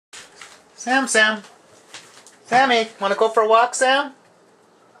Sam. Sammy, want to go for a walk, Sam?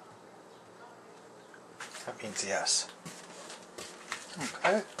 That means yes.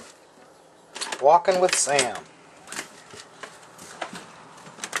 Okay. Walking with Sam.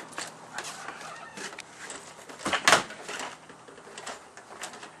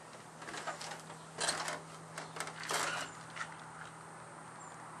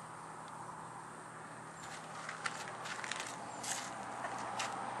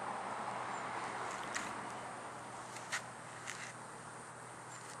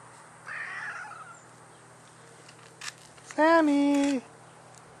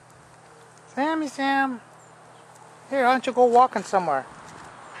 Sam. Here, why don't you go walking somewhere?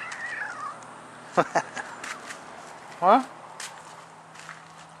 Huh? Want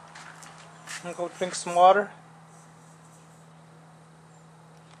to go drink some water?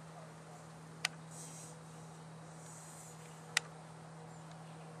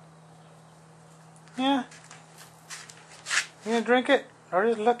 Yeah. You gonna drink it? Or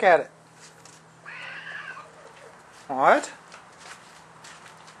just look at it? What?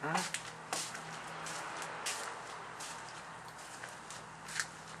 Huh?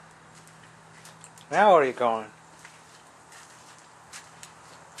 Now where are you going?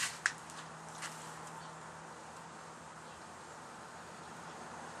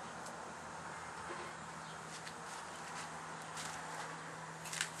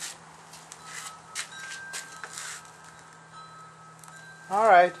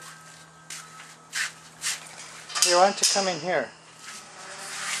 Alright. Here, why don't you come in here?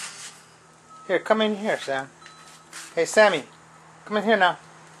 Here, come in here, Sam. Hey, Sammy. Come in here now.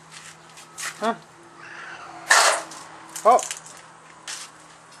 Huh? Oh!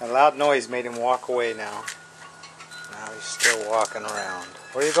 A loud noise made him walk away now. Now he's still walking around.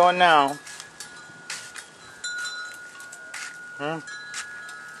 Where are you going now? Hmm?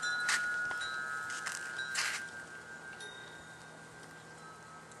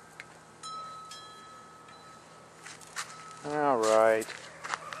 Alright.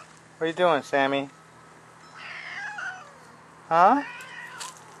 What are you doing, Sammy? Huh?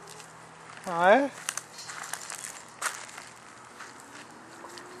 What?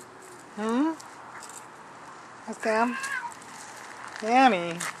 Hmm? Hi, Sam.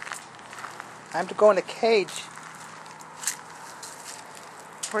 Sammy. Time to go in the cage.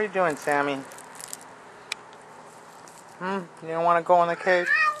 What are you doing, Sammy? You don't want to go in the cage?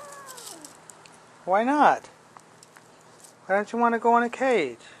 Why not? Why don't you want to go in a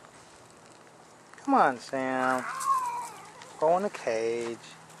cage? Come on, Sam. Go in the cage.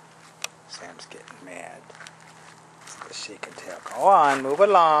 Sam's getting mad. As she can tell. Go on, move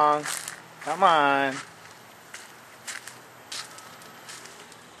along. Come on.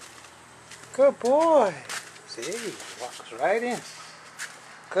 Good boy. See, he walks right in.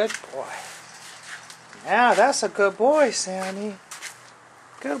 Good boy. Now that's a good boy, Sammy.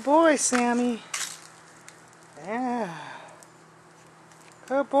 Good boy, Sammy. Yeah.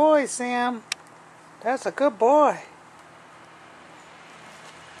 Good boy, Sam. That's a good boy.